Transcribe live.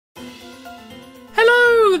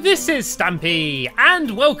This is Stampy,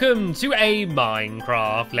 and welcome to a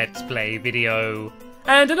Minecraft Let's Play video.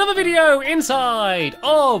 And another video inside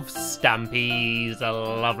of Stampy's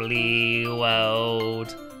lovely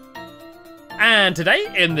world. And today,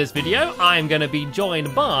 in this video, I'm going to be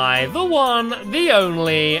joined by the one, the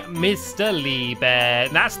only, Mr. Lee Bear.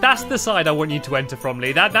 That's the side I want you to enter from,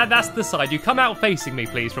 Lee. That's the side. You come out facing me,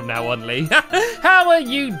 please, from now on, Lee. How are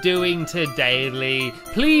you doing today, Lee?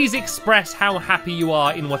 Please express how happy you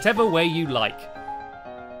are in whatever way you like.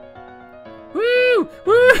 Woo!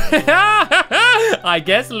 Woo! I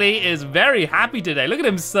guess Lee is very happy today. Look at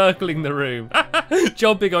him circling the room.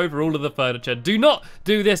 Jumping over all of the furniture. Do not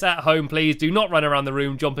do this at home, please. Do not run around the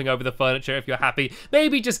room jumping over the furniture if you're happy.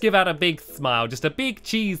 Maybe just give out a big smile. Just a big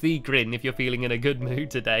cheesy grin if you're feeling in a good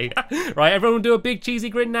mood today. Right, everyone do a big cheesy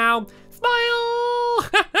grin now.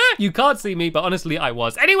 Smile! You can't see me, but honestly, I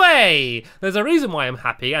was. Anyway, there's a reason why I'm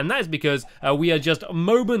happy, and that is because we are just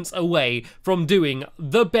moments away from doing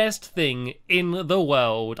the best thing in the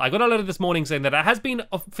world. I got a letter this morning saying that it has been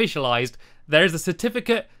officialized. There is a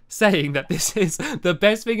certificate saying that this is the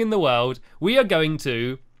best thing in the world. We are going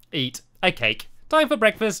to eat a cake. Time for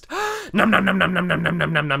breakfast. Nom nom nom nom nom nom nom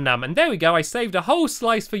nom nom nom nom. And there we go. I saved a whole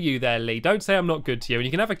slice for you there, Lee. Don't say I'm not good to you. And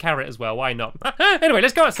you can have a carrot as well. Why not? Anyway,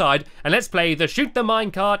 let's go outside and let's play the shoot the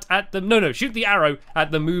minecart at the shoot the arrow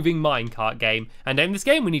at the moving minecart game. And in this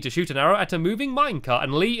game, we need to shoot an arrow at a moving minecart.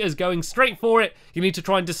 And Lee is going straight for it. You need to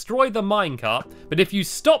try and destroy the minecart. But if you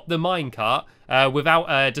stop the minecart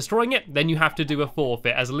without destroying it, then you have to do a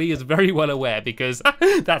forfeit, as Lee is very well aware, because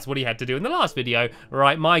that's what he had to do in the last video.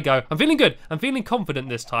 Right, my go. I'm feeling good. I'm feeling confident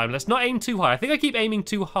this time. Let's not aim too high. I think I keep aiming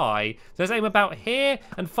too high. So let's aim about here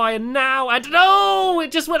and fire now. And no,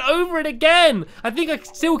 it just went over it again. I think I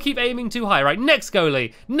still keep aiming too high. Right, next go,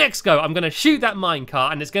 Lee. Next go. I'm going to shoot that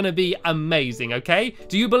minecart, and it's going to be amazing, okay?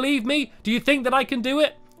 Do you believe me? Do you think that I can do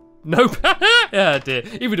it? Nope. Oh dear.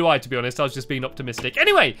 Even do I, to be honest. I was just being optimistic.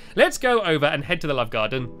 Anyway, let's go over and head to the love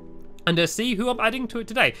garden and see who I'm adding to it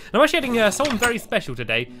today. And I'm actually adding someone very special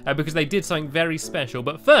today because they did something very special.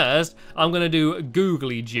 But first, I'm going to do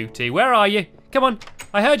googly duty. Where are you? Come on.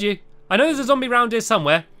 I heard you. I know there's a zombie around here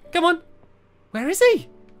somewhere. Come on. Where is he?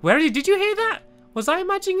 Where is he? Did you hear that? Was I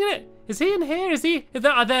imagining it? Is he in here? Is he?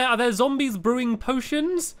 Are there zombies brewing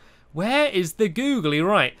potions? Where is the googly?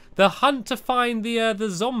 Right, the hunt to find the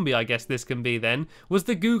zombie, I guess this can be then. Was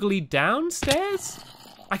the googly downstairs?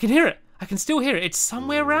 I can hear it. I can still hear it. It's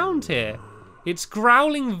somewhere around here. It's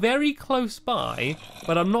growling very close by,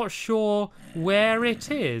 but I'm not sure where it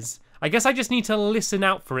is. I guess I just need to listen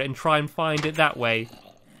out for it and try and find it that way.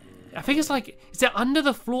 I think it's like, is it under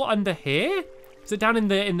the floor under here? Is it down in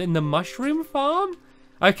the mushroom farm?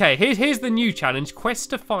 Okay, here's the new challenge.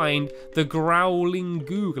 Quest to find the growling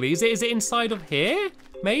googly. Is it inside of here?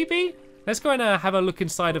 Maybe? Let's go and have a look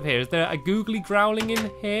inside of here. Is there a googly growling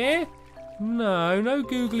in here? No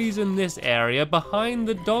googlies in this area. Behind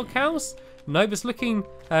the doghouse? Nope, it's looking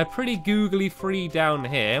pretty googly free down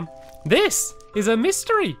here. This is a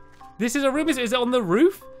mystery. This is a real mystery. Is it on the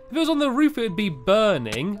roof? If it was on the roof, it would be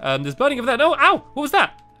burning. There's burning over there. Oh, ow! What was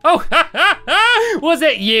that? Oh, was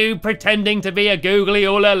it you pretending to be a googly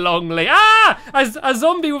all along, Lee? Ah! A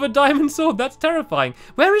zombie with a diamond sword. That's terrifying.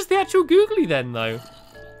 Where is the actual googly then, though?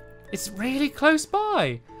 It's really close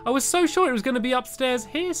by. I was so sure it was going to be upstairs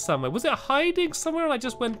here somewhere. Was it hiding somewhere and I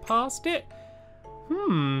just went past it?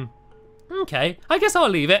 Okay, I guess I'll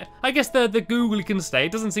leave it. I guess the googly can stay.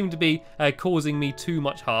 It doesn't seem to be causing me too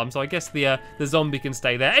much harm, so I guess the zombie can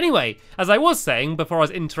stay there. Anyway, as I was saying before I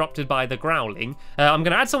was interrupted by the growling, I'm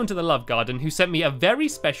going to add someone to the love garden who sent me a very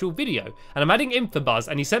special video. And I'm adding Infobuzz,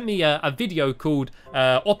 and he sent me a video called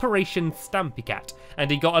Operation Stampy Cat. And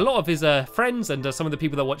he got a lot of his friends and some of the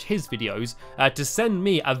people that watch his videos to send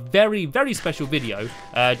me a very, very special video,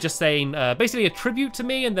 just saying, basically a tribute to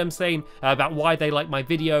me and them saying about why they like my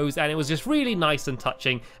videos, and it was just really nice and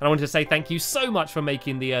touching. And I wanted to say thank you so much for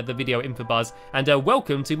making the video Infobuzz, and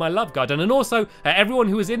welcome to my love garden. And also, everyone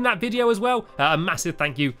who was in that video as well, a massive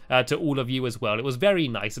thank you to all of you as well. It was very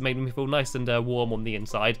nice. It made me feel nice and warm on the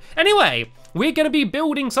inside. Anyway, we're going to be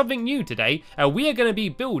building something new today. We are going to be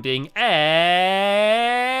building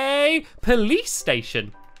a police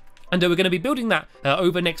station. And we're going to be building that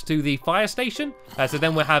over next to the fire station. So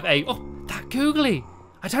then we'll have a... Oh, that googly.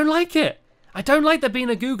 I don't like it. I don't like there being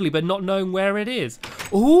a googly but not knowing where it is.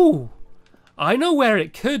 Ooh, I know where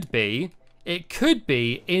it could be. It could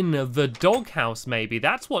be in the doghouse maybe.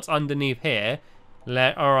 That's what's underneath here.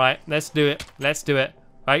 All right, let's do it. Let's do it.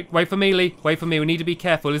 Right, wait for me, Lee. Wait for me. We need to be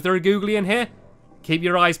careful. Is there a googly in here? Keep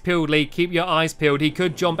your eyes peeled, Lee. Keep your eyes peeled. He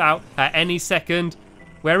could jump out at any second.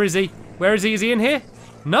 Where is he? Where is he? Is he in here?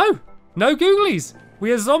 No. No googlies.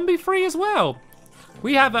 we are zombie free as well.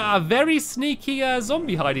 We have a very sneaky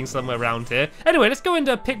zombie hiding somewhere around here. Anyway, let's go and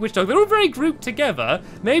pick which dog. They're all very grouped together.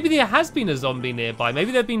 Maybe there has been a zombie nearby.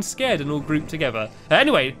 Maybe they've been scared and all grouped together.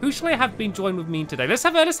 Anyway, who shall I have been joined with me today? Let's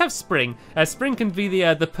have Spring. Spring can be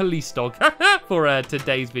the police dog for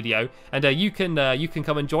today's video, and you can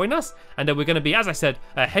come and join us. And we're going to be, as I said,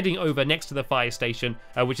 heading over next to the fire station,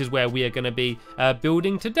 which is where we are going to be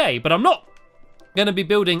building today. But I'm not going to be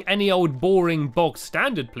building any old boring bog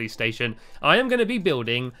standard police station. I am going to be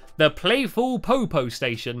building the Playful Popo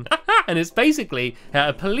station. And it's basically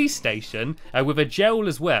a police station with a jail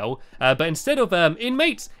as well, but instead of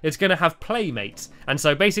inmates, it's going to have playmates. And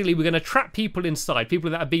so basically we're going to trap people inside, people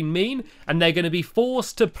that have been mean, and they're going to be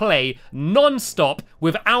forced to play non-stop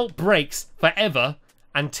without breaks forever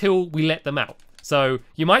until we let them out. So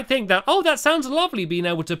you might think that, oh, that sounds lovely being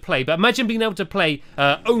able to play, but imagine being able to play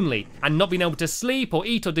only and not being able to sleep or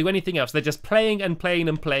eat or do anything else. They're just playing and playing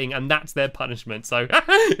and playing, and that's their punishment. So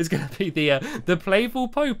it's going to be the Playful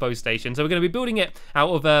Popo station. So we're going to be building it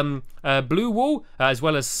out of blue wool as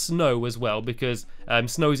well as snow as well, because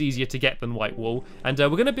snow's easier to get than white wool. And we're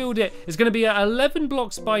going to build it. It's going to be 11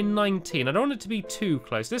 blocks by 19. I don't want it to be too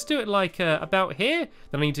close. Let's do it like about here.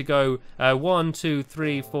 Then I need to go 1, 2,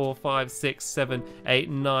 3, 4, 5, 6, 7, 8,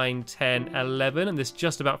 9, 10, 11, and this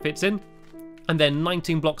just about fits in. And then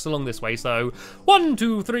 19 blocks along this way. So 1,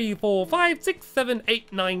 2, 3, 4, 5, 6, 7,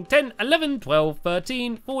 8, 9, 10, 11, 12,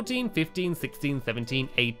 13, 14, 15, 16, 17,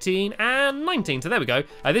 18, and 19. So there we go.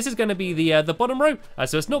 This is going to be the bottom row.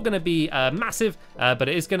 So it's not going to be massive, but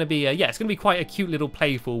it is going to be, yeah, it's going to be quite a cute little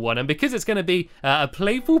playful one. And because it's going to be a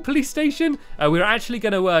playful police station, we're actually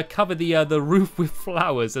going to cover the roof with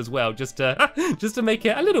flowers as well, just to make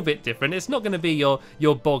it a little bit different. It's not going to be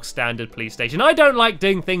your bog standard police station. I don't like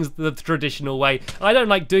doing things the traditional way. I don't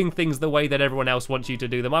like doing things the way that everyone else wants you to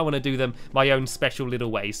do them. I want to do them my own special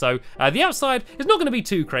little way. So the outside is not going to be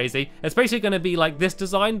too crazy. It's basically going to be like this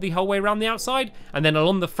design the whole way around the outside, and then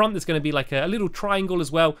along the front there's going to be like a little triangle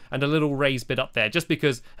as well, and a little raised bit up there, just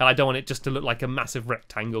because I don't want it just to look like a massive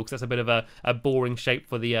rectangle, because that's a bit of a boring shape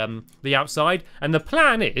for the outside. And the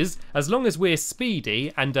plan is, as long as we're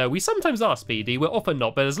speedy, and we sometimes are speedy, we're often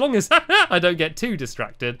not, but as long as I don't get too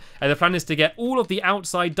distracted, the plan is to get all of the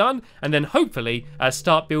outside done, and then hopefully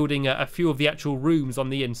start building a few of the actual rooms on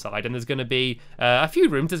the inside. And there's going to be a few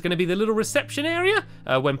rooms. There's going to be the little reception area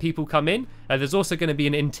when people come in. There's also going to be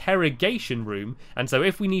an interrogation room, and so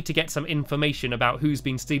if we need to get some information about who's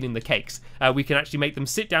been stealing the cakes, we can actually make them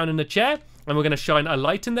sit down in a chair, and we're going to shine a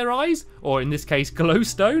light in their eyes, or in this case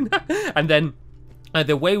glowstone, and then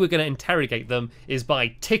the way we're going to interrogate them is by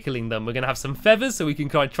tickling them. We're going to have some feathers so we can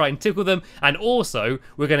try and tickle them, and also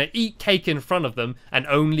we're going to eat cake in front of them and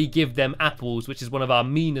only give them apples, which is one of our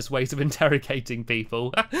meanest ways of interrogating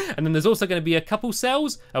people. And then there's also going to be a couple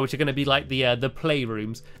cells, which are going to be like the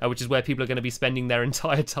playrooms, which is where people are going to be spending their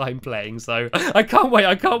entire time playing. So I can't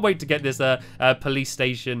wait to get this police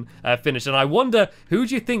station finished. And I wonder, who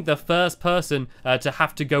do you think the first person to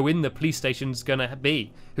have to go in the police station is going to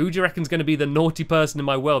be? Who do you reckon is going to be the naughty person in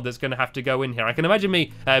my world that's going to have to go in here? I can imagine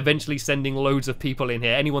me eventually sending loads of people in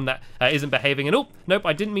here. Anyone that isn't behaving. And oh, nope,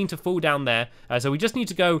 I didn't mean to fall down there. So we just need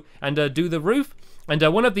to go and do the roof. And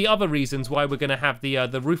one of the other reasons why we're going to have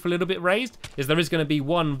the roof a little bit raised is there is going to be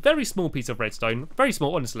one very small piece of redstone, very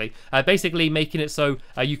small honestly, basically making it so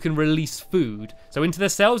you can release food. So into the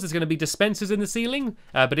cells there's going to be dispensers in the ceiling,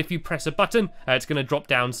 but if you press a button it's going to drop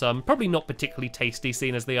down some, probably not particularly tasty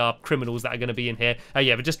seeing as they are criminals that are going to be in here.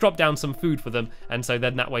 Yeah, but just drop down some food for them, and so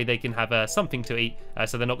then that way they can have something to eat,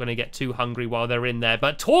 so they're not going to get too hungry while they're in there.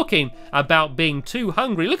 But talking about being too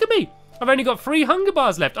hungry, look at me! I've only got 3 hunger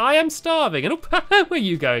bars left. I am starving. And oh, where are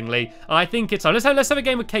you going, Lee? I think it's time. Let's have a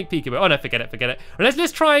game of Cake Peekaboo. Oh no, forget it.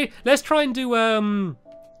 Let's try and do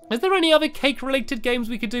is there any other cake related games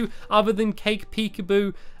we could do other than Cake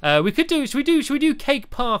Peekaboo? Should we do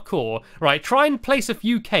cake parkour? Right, try and place a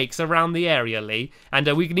few cakes around the area, Lee. And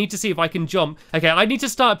we need to see if I can jump. Okay, I need to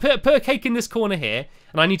start, put a cake in this corner here.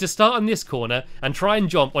 And I need to start on this corner and try and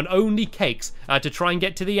jump on only cakes to try and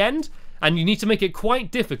get to the end. And you need to make it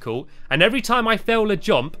quite difficult. And every time I fail a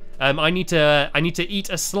jump, I need to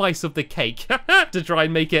eat a slice of the cake to try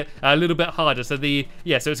and make it a little bit harder. So so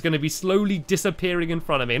it's going to be slowly disappearing in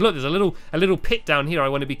front of me. And look, there's a little pit down here. I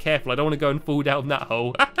want to be careful. I don't want to go and fall down that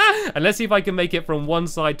hole. And let's see if I can make it from one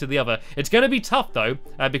side to the other. It's going to be tough though,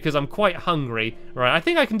 because I'm quite hungry. Right, I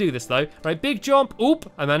think I can do this though. Right, big jump.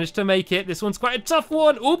 Oop, I managed to make it. This one's quite a tough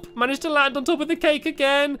one. Oop, managed to land on top of the cake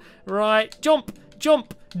again. Right, jump.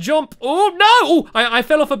 jump, jump. Oh, no. Oh, I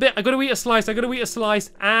fell off a bit. I got to eat a slice. I got to eat a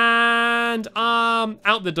slice. And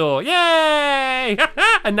out the door. Yay.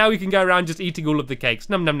 And now we can go around just eating all of the cakes.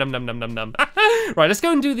 Num, num, num, num, num, num, num. Right, let's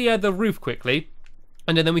go and do the roof quickly.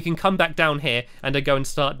 And then we can come back down here and go and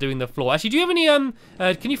start doing the floor. Actually, do you have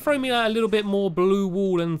any, can you throw me a little bit more blue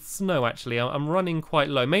wool and snow, actually? I'm running quite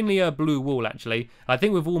low. Mainly blue wool, actually. I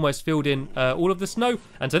think we've almost filled in all of the snow.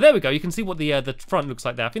 And so there we go. You can see what the front looks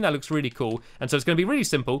like there. I think that looks really cool. And so it's going to be really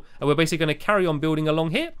simple. And we're basically going to carry on building along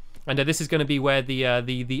here. And this is going to be where the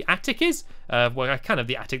attic is. Well, kind of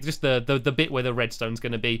the attic, just the bit where the redstone's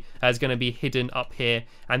going to be. Is going to be hidden up here.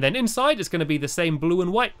 And then inside, it's going to be the same blue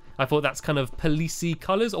and white. I thought that's kind of policey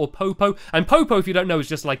colours, or popo. And popo, if you don't know, is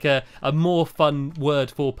just like a more fun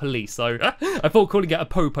word for police. So I thought calling it a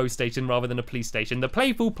popo station rather than a police station. The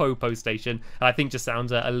playful popo station, I think, just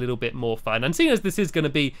sounds a little bit more fun. And seeing as this is going to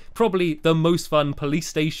be probably the most fun police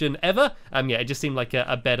station ever, yeah, it just seemed like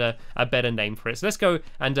a better name for it. So let's go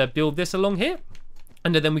and build this along here.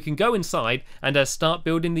 And then we can go inside and start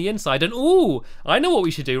building the inside. And ooh, I know what we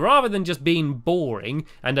should do. Rather than just being boring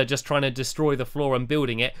and just trying to destroy the floor and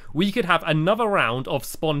building it, we could have another round of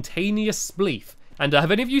spontaneous spleef. And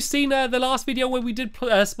have any of you seen the last video where we did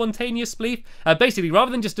spontaneous spleef? Basically,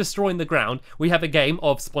 rather than just destroying the ground, we have a game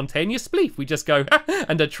of spontaneous spleef. We just go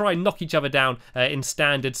and try and knock each other down in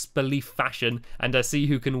standard spleef fashion and see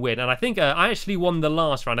who can win. And I think I actually won the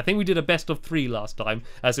last round. I think we did a best of 3 last time.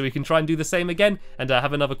 So we can try and do the same again and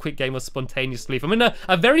have another quick game of spontaneous spleef. I'm in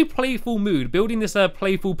a very playful mood. Building this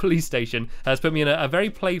playful police station has put me in a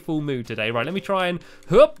very playful mood today. Right, let me try and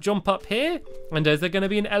jump up here. And is there going to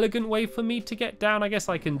be an elegant way for me to get down? I guess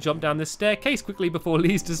I can jump down this staircase quickly before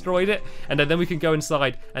Lee's destroyed it. And then we can go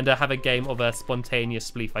inside and have a game of a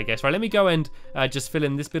spontaneous spleef, I guess. Right, let me go and just fill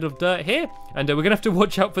in this bit of dirt here. And we're going to have to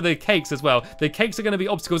watch out for the cakes as well. The cakes are going to be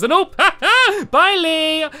obstacles. And oh, bye,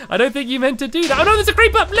 Lee. I don't think you meant to do that. Oh, no, there's a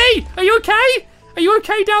creeper. Lee, are you okay? Are you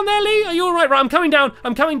okay down there, Lee? Are you all right? Right, I'm coming down.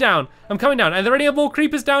 I'm coming down. I'm coming down. Are there any more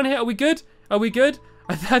creepers down here? Are we good? Are we good?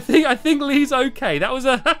 I think Lee's okay. That was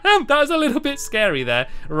a little bit scary there.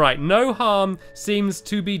 Right, no harm seems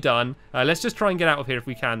to be done. Let's just try and get out of here if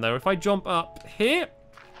we can, though. If I jump up here,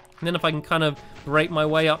 and then if I can kind of break my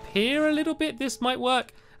way up here a little bit, this might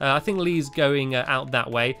work. I think Lee's going out that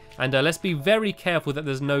way, and let's be very careful that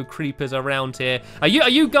there's no creepers around here. Are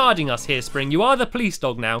you guarding us here, Spring? You are the police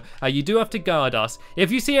dog now. You do have to guard us.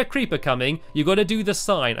 If you see a creeper coming, you got to do the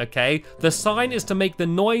sign, okay? The sign is to make the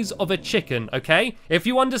noise of a chicken, okay? If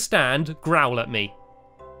you understand, growl at me.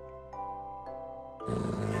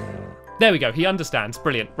 There we go, he understands.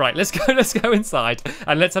 Brilliant. Right, let's go inside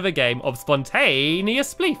and let's have a game of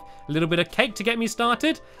spontaneous spleef. A little bit of cake to get me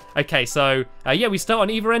started. Okay, so yeah, we start on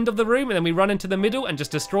either end of the room and then we run into the middle and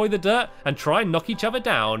just destroy the dirt and try and knock each other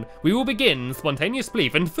down. We will begin spontaneous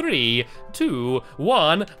spleef in 3, 2,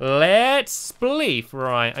 1. Let's spleef.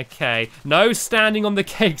 Right, okay. No standing on the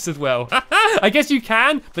cakes as well. I guess you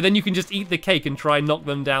can, but then you can just eat the cake and try and knock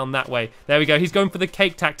them down that way. There we go. He's going for the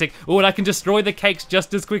cake tactic. Oh, and I can destroy the cakes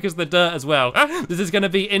just as quick as the dirt as well. This is going to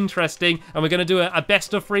be interesting, and we're going to do a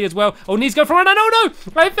best of 3 as well. Oh, Lee's going for it.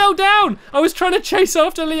 No, I fell down. I was trying to chase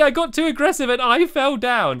after Lee. I got too aggressive and I fell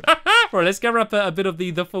down. Right, let's gather up a bit of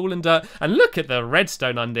the fallen dirt, and look at the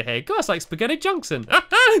redstone under here. God, it's like Spaghetti Junction.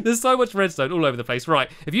 There's so much redstone all over the place.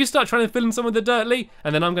 Right, if you start trying to fill in some of the dirt, Lee,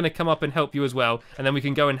 and then I'm going to come up and help you as well, and then we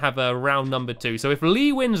can go and have a round number 2. So if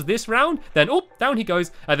Lee wins this round, then oh, down he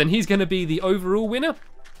goes, and then he's going to be the overall winner.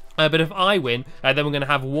 But if I win, then we're going to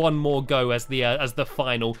have one more go as the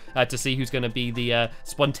final to see who's going to be the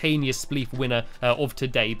spontaneous spleef winner of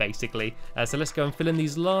today, basically. So let's go and fill in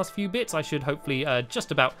these last few bits. I should hopefully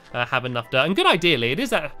just about have enough dirt. And good idea, Lee. It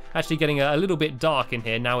is actually getting a little bit dark in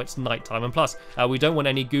here. Now it's nighttime. And plus, we don't want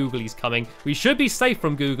any googlies coming. We should be safe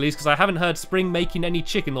from googlies because I haven't heard Spring making any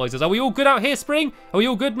chicken noises. Are we all good out here, Spring? Are we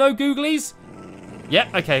all good? No googlies? Yeah,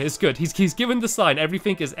 okay, it's good. He's given the sign.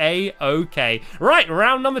 Everything is A-okay. Right,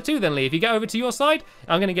 round number 2 then, Lee. If you get over to your side,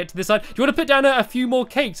 I'm going to get to this side. Do you want to put down a few more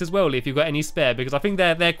cakes as well, Lee, if you've got any spare? Because I think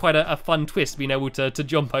they're quite a fun twist, being able to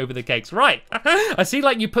jump over the cakes. Right. I see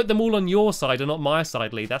like you put them all on your side and not my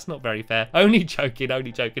side, Lee. That's not very fair. Only joking.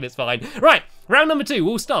 It's fine. Right, round number 2.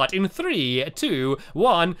 We'll start in 3, 2,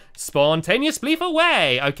 1. Spontaneous spleef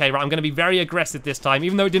away. Okay, right, I'm going to be very aggressive this time.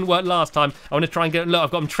 Even though it didn't work last time, I want to try and get... Look,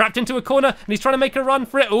 I've got him trapped into a corner, and he's trying to make a run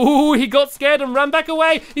for it. Oh, he got scared and ran back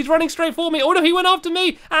away. He's running straight for me. Oh, no, he went after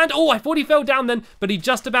me. And, oh, I thought he fell down then, but he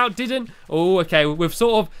just about didn't. Oh, okay, we've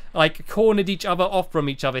sort of, like, cornered each other off from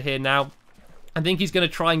each other here now. I think he's going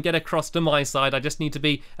to try and get across to my side. I just need to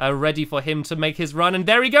be ready for him to make his run. And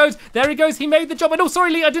there he goes. There he goes. He made the jump. And oh,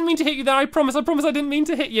 sorry, Lee. I didn't mean to hit you there. I promise I didn't mean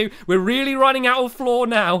to hit you. We're really running out of floor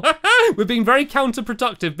now. We're being very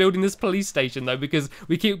counterproductive building this police station, though, because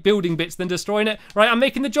we keep building bits, then destroying it. Right, I'm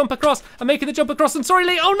making the jump across. And sorry,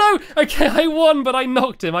 Lee. Oh, no. Okay, I won, but I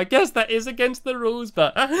knocked him. I guess that is against the rules,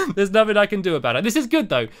 but there's nothing I can do about it. This is good,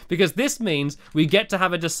 though, because this means we get to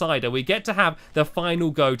have a decider. We get to have the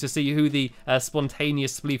final go to see who the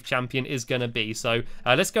spontaneous Spleef champion is going to be. So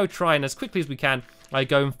let's go try and as quickly as we can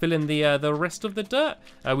go and fill in the rest of the dirt.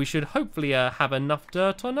 We should hopefully have enough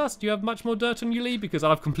dirt on us. Do you have much more dirt on you, Lee? Because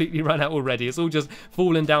I've completely run out already. It's all just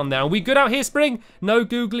falling down there. Are we good out here, Spring? No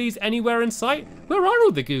googlies anywhere in sight? Where are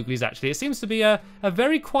all the googlies, actually? It seems to be a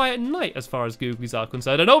very quiet night as far as googlies are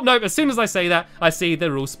concerned. And oh, no, as soon as I say that, I see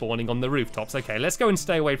they're all spawning on the rooftops. Okay, let's go and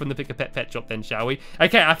stay away from the Pick a Pet shop then, shall we?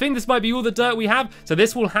 Okay, I think this might be all the dirt we have, so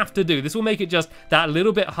this will have to do. This will make it just that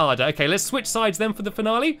little bit harder. Okay, let's switch sides then for the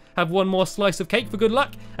finale. Have one more slice of cake for good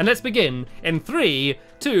luck. And let's begin in 3,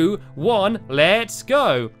 2, 1, let's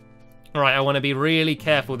go. All right, I want to be really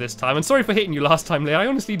careful this time. And sorry for hitting you last time, Lee. I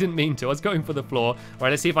honestly didn't mean to. I was going for the floor. All right,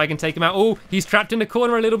 let's see if I can take him out. Oh, he's trapped in a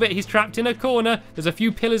corner a little bit. He's trapped in a corner. There's a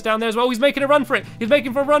few pillars down there as well. He's making a run for it. He's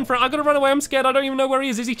making for a run for it. I got to run away. I'm scared. I don't even know where he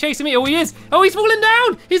is. Is he chasing me? Oh, he is. Oh, he's fallen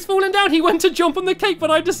down. He's fallen down. He went to jump on the cake,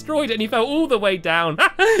 but I destroyed it, and he fell all the way down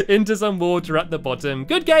into some water at the bottom.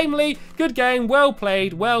 Good game, Lee. Good game. Well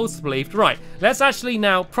played. Well spleefed. Right, let's actually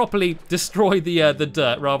now properly destroy the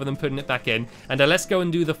dirt rather than putting it back in. And let's go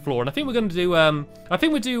and do the floor. And I think we're going to do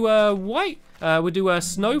we'll do white. We'll do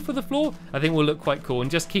snow for the floor. I think we'll look quite cool and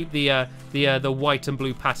just keep the white and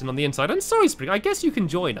blue pattern on the inside. And sorry, Spring, I guess you can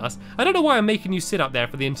join us. I don't know why I'm making you sit up there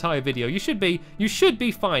for the entire video. You should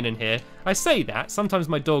be fine in here. I say that. Sometimes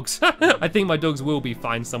my dogs, I think my dogs will be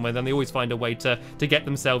fine somewhere. Then they always find a way to get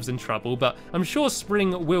themselves in trouble. But I'm sure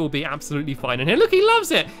Spring will be absolutely fine in here. Look, he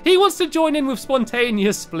loves it. He wants to join in with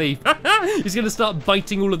spontaneous Spleef. He's going to start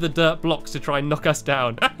biting all of the dirt blocks to try and knock us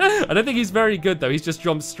down. I don't think he's very good, though. He's just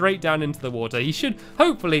jumped straight down into the water. He should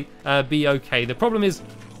hopefully be okay. The problem is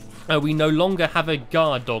we no longer have a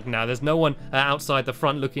guard dog now. There's no one outside the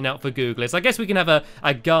front looking out for googlies. I guess we can have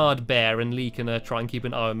a guard bear and Lee can try and keep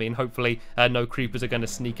an eye on me, and hopefully no creepers are going to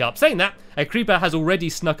sneak up. Saying that, a creeper has already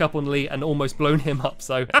snuck up on Lee and almost blown him up,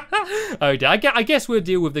 so oh dear. I guess we'll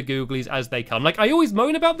deal with the googlies as they come. Like, I always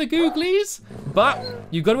moan about the googlies, but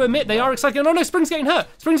you've got to admit they are exciting. Oh no, Spring's getting hurt.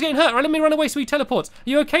 Spring's getting hurt. All right, let me run away so he teleports. Are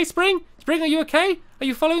you okay, Spring? Spring, are you okay? Are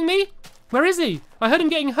you following me? Where is he? I heard him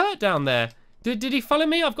getting hurt down there. Did he follow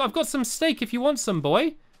me? I've got some steak if you want some,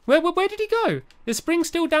 boy. Where did he go? Is Spring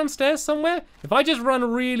still downstairs somewhere? If I just run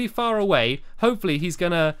really far away, hopefully he's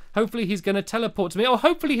gonna teleport to me. Oh,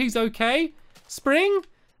 hopefully he's okay. Spring,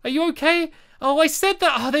 are you okay? Oh, I said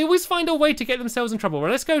that. Oh, they always find a way to get themselves in trouble.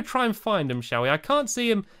 Well, let's go try and find him, shall we? I can't see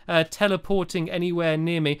him teleporting anywhere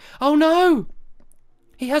near me. Oh no!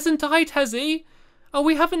 He hasn't died, has he? Oh,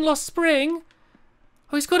 we haven't lost Spring.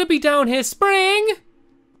 Oh, he's got to be down here. Spring!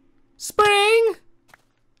 Spring!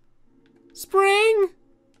 Spring!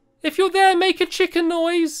 If you're there, make a chicken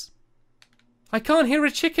noise. I can't hear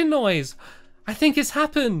a chicken noise. I think it's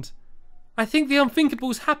happened. I think the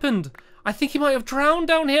unthinkable's happened. I think he might have drowned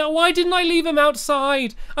down here. Why didn't I leave him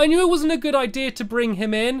outside? I knew it wasn't a good idea to bring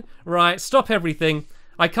him in. Right, stop everything.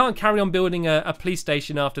 I can't carry on building a police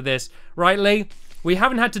station after this. Right, Lee? We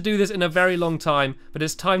haven't had to do this in a very long time, but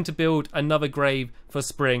it's time to build another grave for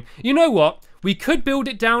Spring. You know what? We could build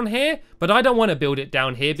it down here, but I don't want to build it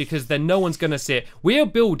down here because then no one's going to see it. We'll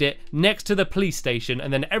build it next to the police station,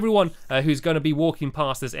 and then everyone who's going to be walking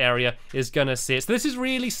past this area is going to see it. So this is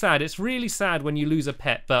really sad. It's really sad when you lose a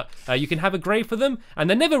pet, but you can have a grave for them, and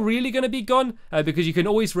they're never really going to be gone because you can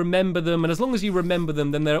always remember them, and as long as you remember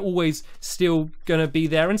them, then they're always still going to be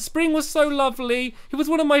there. And Spring was so lovely. He was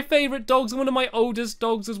one of my favorite dogs and one of my oldest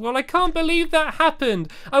dogs as well. I can't believe that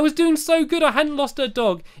happened. I was doing so good. I hadn't lost a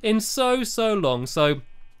dog in so long. So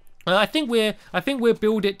I think we'll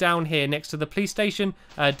build it down here next to the police station,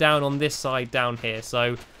 down on this side down here.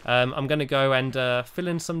 So I'm gonna go and fill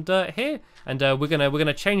in some dirt here, and we're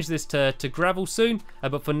gonna change this to gravel soon.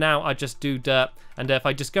 But for now, I just do dirt, and if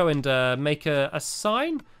I just go and make a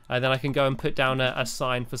sign. Then I can go and put down a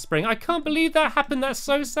sign for Spring. I can't believe that happened. That's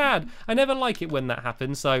so sad. I never like it when that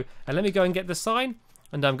happens. So let me go and get the sign,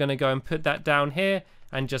 and I'm gonna go and put that down here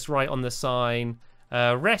and just write on the sign,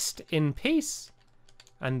 rest in peace.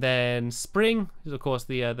 And then Spring is of course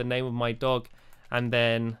the name of my dog, and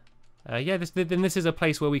then yeah, this is a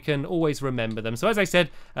place where we can always remember them. So as I said,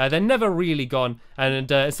 they're never really gone.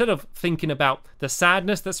 And instead of thinking about the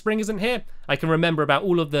sadness that spring isn't here, I can remember about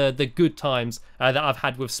all of the good times that I've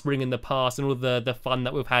had with spring in the past and all of the fun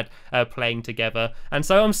that we've had playing together. And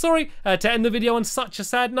so I'm sorry to end the video on such a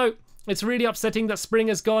sad note. It's really upsetting that spring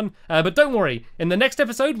has gone, but don't worry. In the next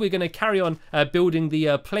episode, we're going to carry on building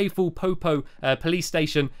the Playful Popo police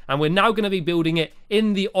station, and we're now going to be building it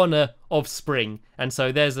in the honour of spring. And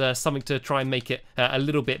so there's something to try and make it a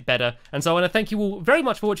little bit better. And so I want to thank you all very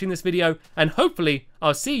much for watching this video, and hopefully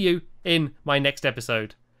I'll see you in my next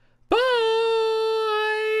episode. Bye!